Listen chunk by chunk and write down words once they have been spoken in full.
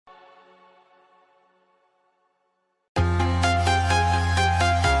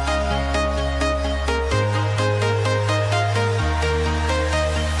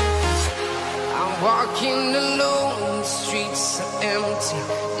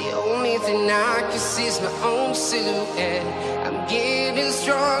thing I can see is my own silhouette. I'm getting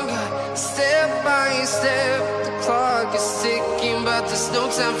stronger, step by step. The clock is ticking, but there's no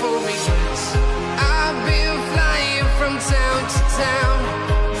time for regrets. I've been flying from town to town,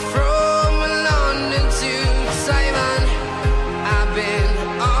 from London to Taiwan. I've been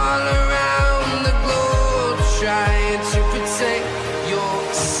all around the globe trying to protect your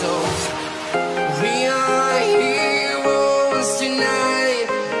soul. We are heroes tonight.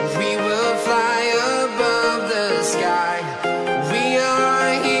 We will fly above the sky. We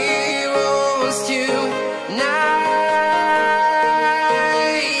are heroes tonight.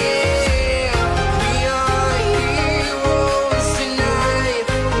 Yeah. We are heroes tonight.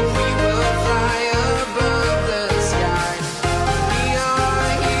 We will fly above the sky. We are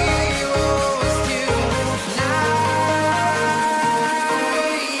heroes tonight.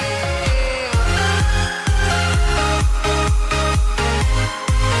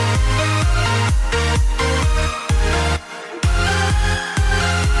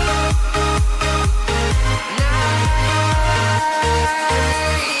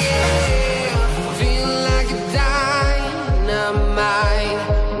 Feel like a dynamite,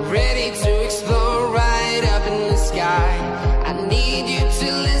 ready to explode right up in the sky. I need you to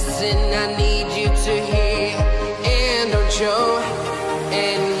listen, I need you to hear, and don't show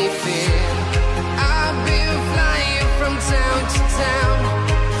any fear. I've been flying from town to town,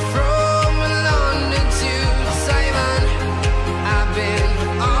 from London to Taiwan. I've been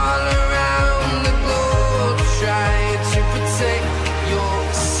all around the globe trying to protect your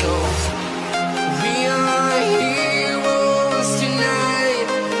soul. We are heroes tonight.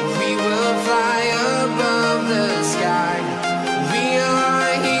 We will fly above the sky. We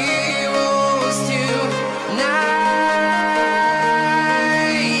are heroes tonight.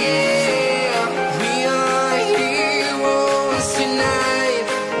 Yeah. We are heroes tonight.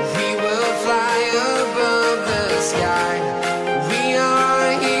 We will fly above the sky. We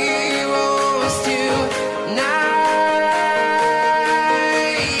are heroes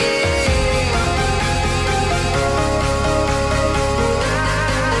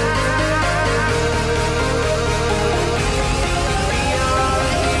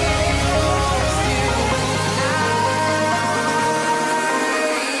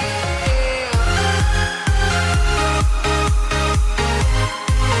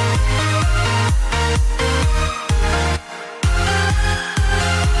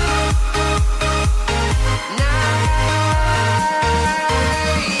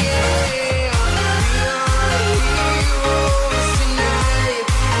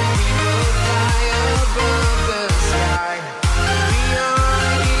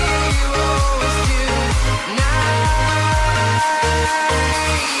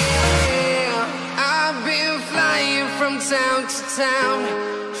town to town,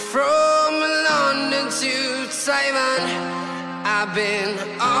 from London to Taiwan. I've been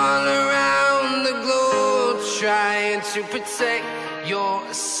all around the globe trying to protect your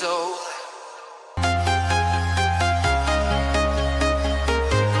soul.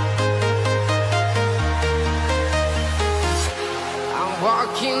 I'm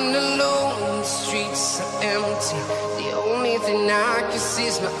walking alone, the streets are empty. The only thing I can see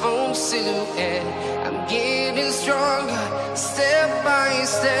is my own silhouette. I'm getting stronger, step by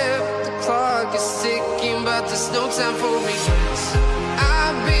step. The clock is ticking, but there's no time for regrets.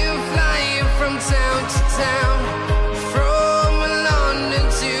 I've been flying from town to town, from London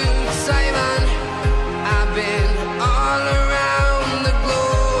to Taiwan. I've been all around the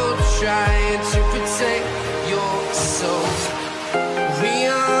globe trying to protect your soul. We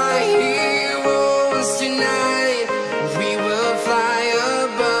are heroes tonight. We will fly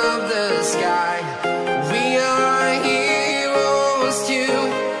above the sky. We are heroes tonight.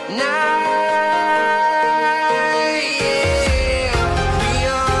 Yeah.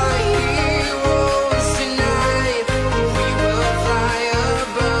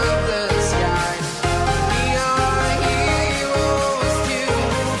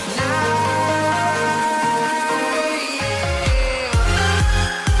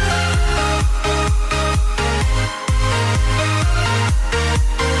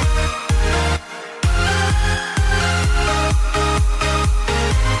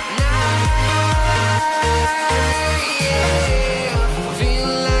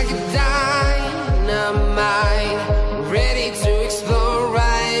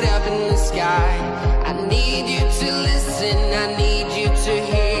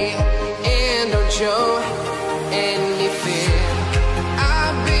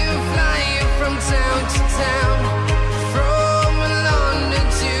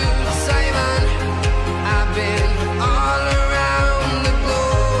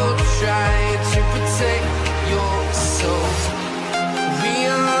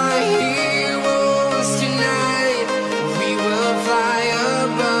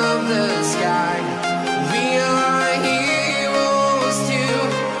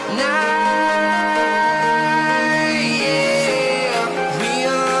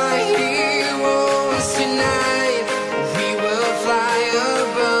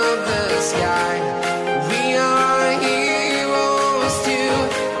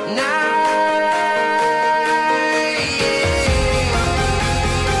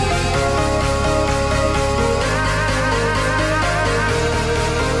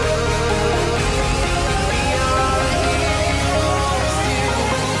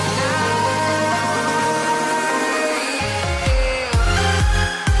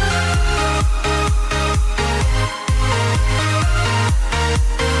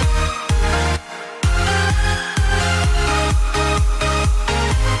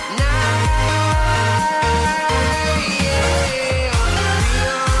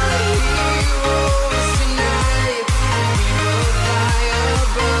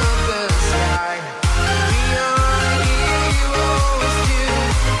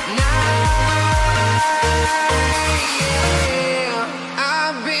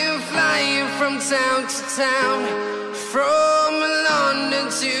 town, from London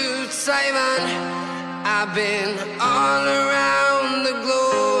to Taiwan. I've been all around the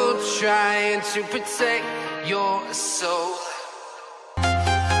globe trying to protect your soul.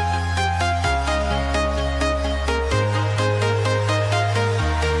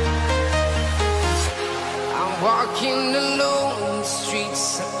 I'm walking alone, the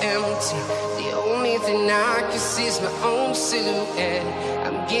streets are empty. The only thing I can see is my own silhouette.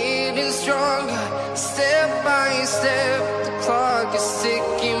 I'm getting stronger, step by step. The clock is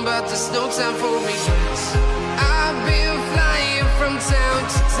ticking, but there's no time for me.